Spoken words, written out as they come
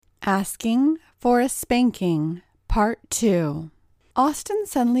Asking for a Spanking, Part 2. Austin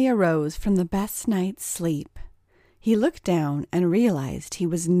suddenly arose from the best night's sleep. He looked down and realized he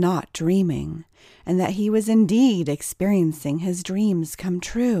was not dreaming, and that he was indeed experiencing his dreams come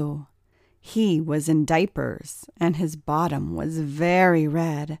true. He was in diapers, and his bottom was very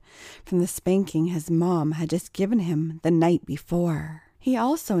red from the spanking his mom had just given him the night before. He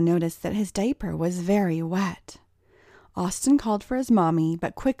also noticed that his diaper was very wet. Austin called for his mommy,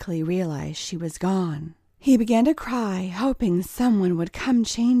 but quickly realized she was gone. He began to cry, hoping someone would come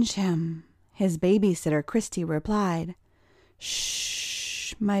change him. His babysitter, Christy, replied,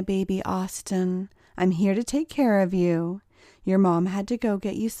 "Shh, my baby Austin. I'm here to take care of you. Your mom had to go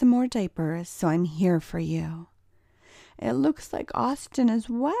get you some more diapers, so I'm here for you." "It looks like Austin is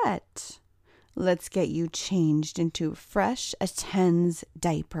wet. Let's get you changed into fresh Attens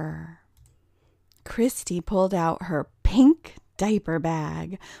diaper." Christy pulled out her pink diaper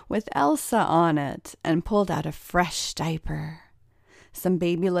bag with Elsa on it and pulled out a fresh diaper, some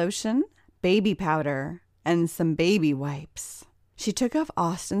baby lotion, baby powder, and some baby wipes. She took off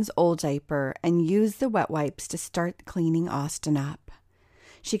Austin's old diaper and used the wet wipes to start cleaning Austin up.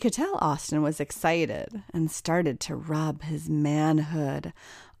 She could tell Austin was excited and started to rub his manhood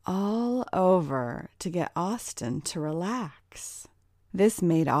all over to get Austin to relax. This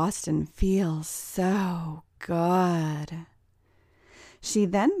made Austin feel so good. She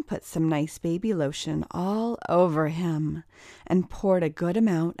then put some nice baby lotion all over him and poured a good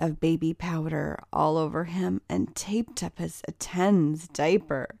amount of baby powder all over him and taped up his Attens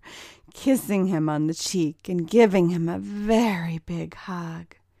diaper, kissing him on the cheek and giving him a very big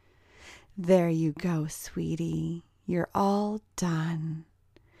hug. "There you go, sweetie. You're all done.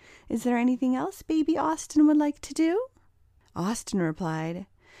 Is there anything else baby Austin would like to do?" Austin replied,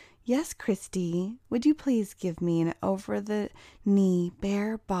 "Yes, Christy, would you please give me an over-the-knee,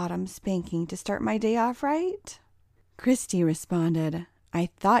 bare-bottom spanking to start my day off right?" Christy responded, "I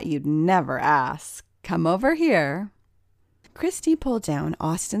thought you'd never ask. Come over here." Christy pulled down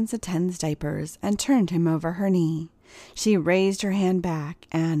Austin's Attens diapers and turned him over her knee. She raised her hand back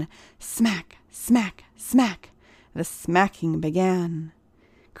and smack, smack, smack. The smacking began.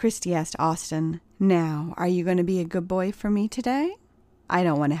 Christy asked Austin, "Now, are you going to be a good boy for me today? I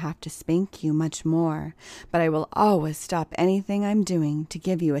don't want to have to spank you much more, but I will always stop anything I'm doing to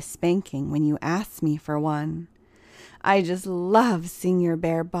give you a spanking when you ask me for one. I just love seeing your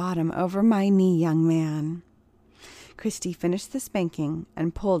bare bottom over my knee, young man." Christy finished the spanking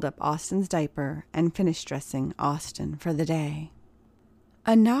and pulled up Austin's diaper and finished dressing Austin for the day.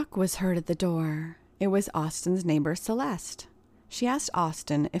 A knock was heard at the door. It was Austin's neighbor, Celeste. She asked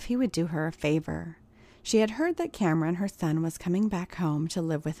Austin if he would do her a favor. She had heard that Cameron, her son, was coming back home to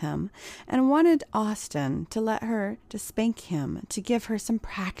live with him and wanted Austin to let her to spank him to give her some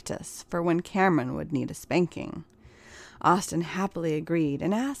practice for when Cameron would need a spanking. Austin happily agreed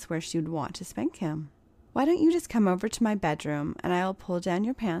and asked where she would want to spank him. "Why don't you just come over to my bedroom and I'll pull down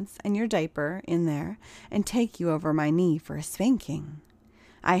your pants and your diaper in there and take you over my knee for a spanking?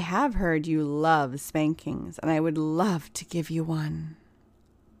 I have heard you love spankings, and I would love to give you one."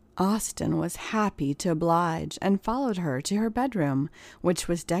 Austin was happy to oblige and followed her to her bedroom, which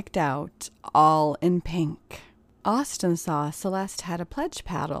was decked out all in pink. Austin saw Celeste had a pledge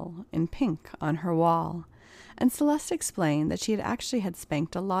paddle in pink on her wall, and Celeste explained that she had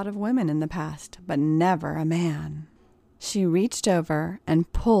spanked a lot of women in the past, but never a man. She reached over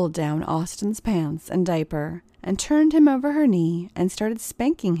and pulled down Austin's pants and diaper and turned him over her knee and started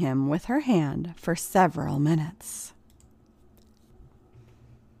spanking him with her hand for several minutes.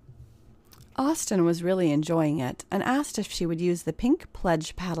 Austin was really enjoying it and asked if she would use the pink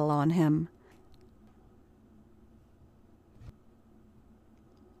pledge paddle on him.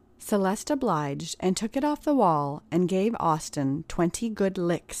 Celeste obliged and took it off the wall and gave Austin 20 good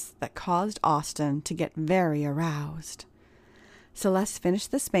licks that caused Austin to get very aroused. Celeste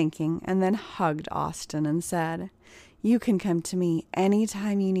finished the spanking and then hugged Austin and said, "You can come to me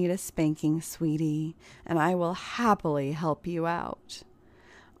anytime you need a spanking, sweetie, and I will happily help you out."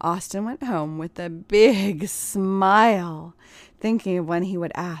 Austin went home with a big smile, thinking of when he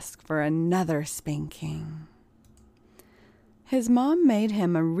would ask for another spanking. His mom made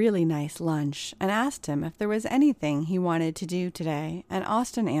him a really nice lunch and asked him if there was anything he wanted to do today, and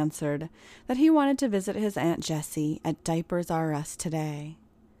Austin answered that he wanted to visit his Aunt Jessie at Diapers R Us today.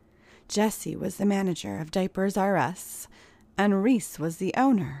 Jessie was the manager of Diapers R Us, and Reese was the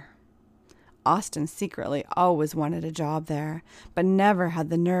owner. Austin secretly always wanted a job there, but never had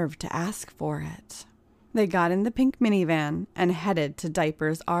the nerve to ask for it. They got in the pink minivan and headed to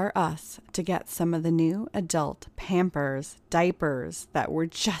Diapers R Us to get some of the new adult Pampers diapers that were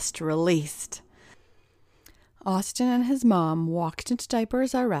just released. Austin and his mom walked into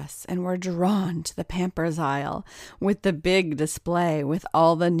Diapers R Us and were drawn to the Pampers aisle with the big display with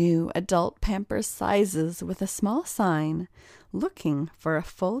all the new adult Pampers sizes with a small sign looking for a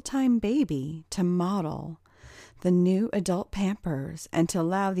full-time baby to model the new adult Pampers and to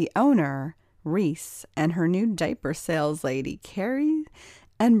allow the owner, Reese, and her new diaper sales lady, Carrie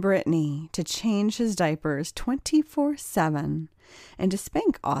and Brittany, to change his diapers 24/7 and to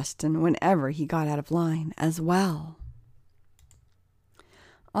spank Austin whenever he got out of line as well.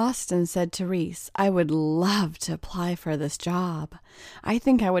 Austin said to Reese, "I would love to apply for this job. I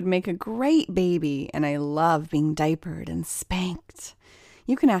think I would make a great baby, and I love being diapered and spanked.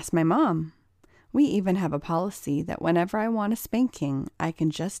 You can ask my mom. We even have a policy that whenever I want a spanking, I can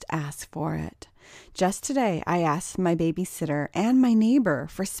just ask for it. Just today, I asked my babysitter and my neighbor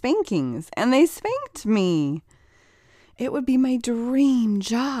for spankings, and they spanked me. It would be my dream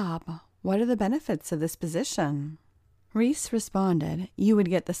job. What are the benefits of this position?" Reese responded, "You would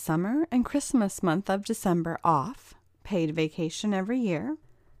get the summer and Christmas month of December off, paid vacation every year.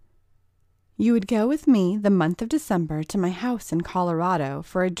 You would go with me the month of December to my house in Colorado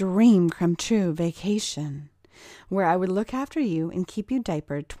for a dream come true vacation, where I would look after you and keep you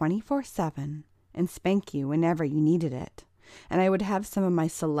diapered 24/7 and spank you whenever you needed it. And I would have some of my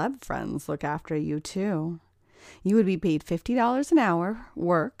celeb friends look after you too. You would be paid $50 an hour,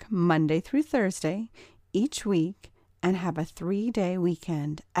 work Monday through Thursday each week, and have a 3-day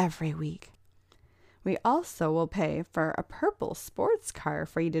weekend every week. We also will pay for a purple sports car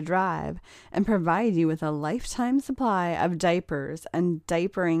for you to drive and provide you with a lifetime supply of diapers and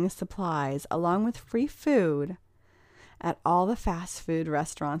diapering supplies, along with free food at all the fast food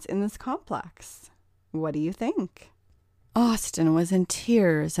restaurants in this complex. What do you think?" Austin was in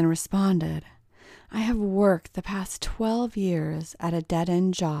tears and responded, "I have worked the past 12 years at a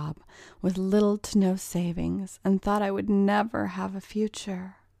dead-end job with little to no savings and thought I would never have a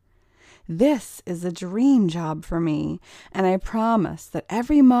future. This is a dream job for me, and I promise that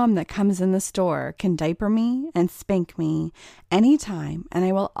every mom that comes in the store can diaper me and spank me anytime, and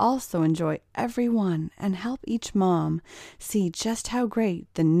I will also enjoy every one and help each mom see just how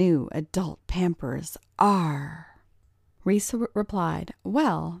great the new adult Pampers are." Reese replied,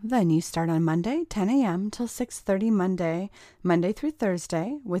 "Well, then you start on Monday, 10 a.m. till 6:30 Monday through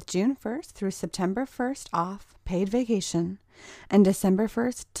Thursday, with June 1st through September 1st off, paid vacation, and December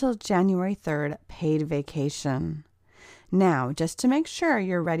 1st till January 3rd, paid vacation. Now, just to make sure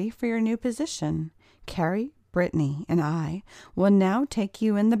you're ready for your new position, Carrie, Brittany, and I will now take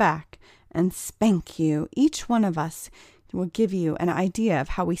you in the back and spank you. Each one of us will give you an idea of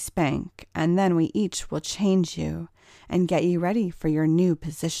how we spank, and then we each will change you and get you ready for your new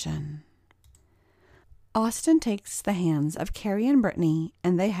position." Austin takes the hands of Carrie and Brittany,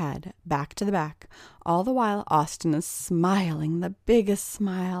 and they head back to the back. All the while, Austin is smiling the biggest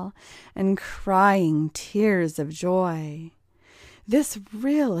smile and crying tears of joy. This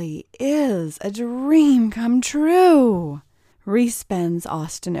really is a dream come true. Reese bends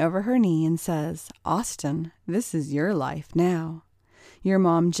Austin over her knee and says, "Austin, this is your life now. Your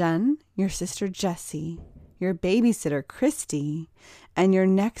mom, Jen, your sister, Jessie, your babysitter, Christy, and your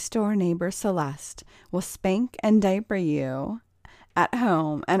next-door neighbor, Celeste, will spank and diaper you at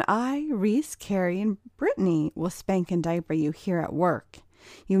home, and I, Reese, Carrie, and Brittany will spank and diaper you here at work.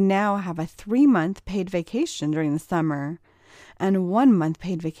 You now have a 3-month paid vacation during the summer and 1-month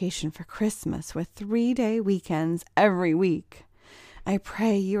paid vacation for Christmas with 3-day weekends every week. I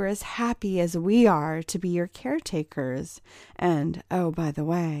pray you're as happy as we are to be your caretakers. And, oh, by the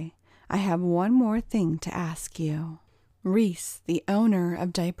way, I have one more thing to ask you." Reese, the owner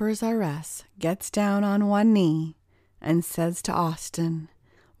of Diapers R Us, gets down on one knee and says to Austin,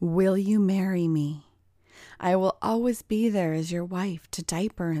 "Will you marry me? I will always be there as your wife to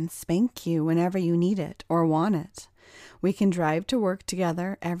diaper and spank you whenever you need it or want it. We can drive to work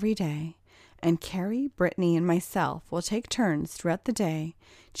together every day, and Carrie, Brittany, and myself will take turns throughout the day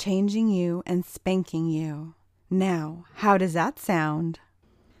changing you and spanking you. Now, how does that sound?"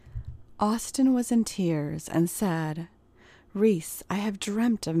 Austin was in tears and said, "Reese, I have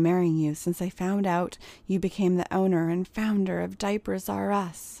dreamt of marrying you since I found out you became the owner and founder of Diapers R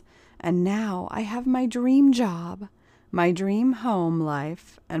Us, and now I have my dream job, my dream home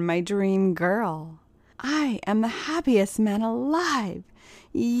life, and my dream girl. I am the happiest man alive.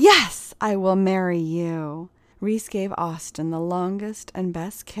 Yes, I will marry you." Reese gave Austin the longest and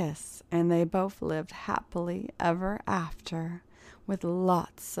best kiss, and they both lived happily ever after, with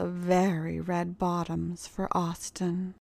lots of very red bottoms for Austin.